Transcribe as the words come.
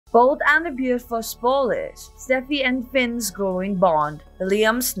Bold and the Beautiful spoilers. Steffy and Finn's growing bond.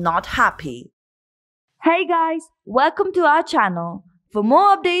 Liam's not happy. Hey guys, welcome to our channel. For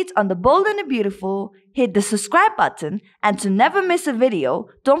more updates on the Bold and the Beautiful, hit the subscribe button, and to never miss a video,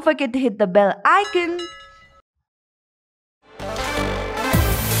 don't forget to hit the bell icon.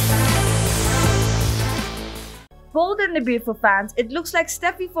 Bold and the Beautiful fans, it looks like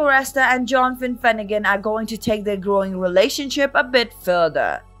Steffy Forrester and John Finn Finnegan are going to take their growing relationship a bit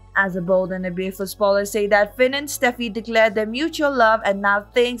further. As the Bold and the Beautiful spoilers say that Finn and Steffy declared their mutual love and now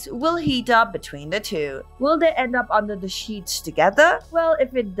things will heat up between the two. Will they end up under the sheets together? Well,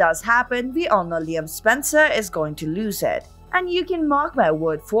 if it does happen, we all know Liam Spencer is going to lose it. And you can mark my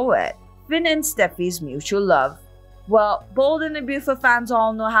word for it. Finn and Steffy's mutual love. Well, Bold and the Beautiful fans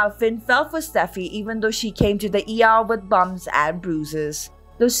all know how Finn fell for Steffy even though she came to the ER with bumps and bruises.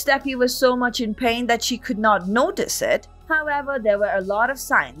 Though Steffy was so much in pain that she could not notice it, however, there were a lot of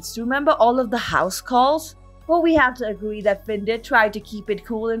signs. Remember all of the house calls? Well, we have to agree that Finn did try to keep it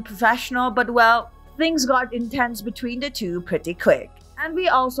cool and professional, but well, things got intense between the two pretty quick. And we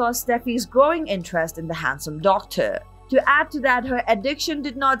all saw Steffy's growing interest in the handsome doctor. To add to that, her addiction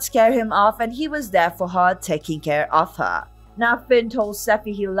did not scare him off and he was there for her, taking care of her. Now Finn told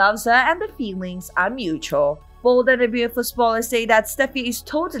Steffy he loves her and the feelings are mutual. Bold and the Beautiful spoilers say that Steffy is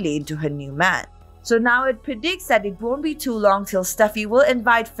totally into her new man. So now it predicts that it won't be too long till Steffy will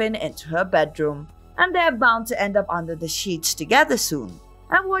invite Finn into her bedroom. And they're bound to end up under the sheets together soon.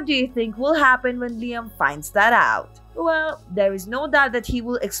 And what do you think will happen when Liam finds that out? Well, there is no doubt that he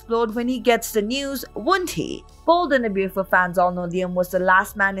will explode when he gets the news, won't he? Bold and the Beautiful fans all know Liam was the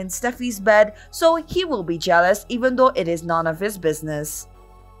last man in Steffy's bed, so he will be jealous even though it is none of his business.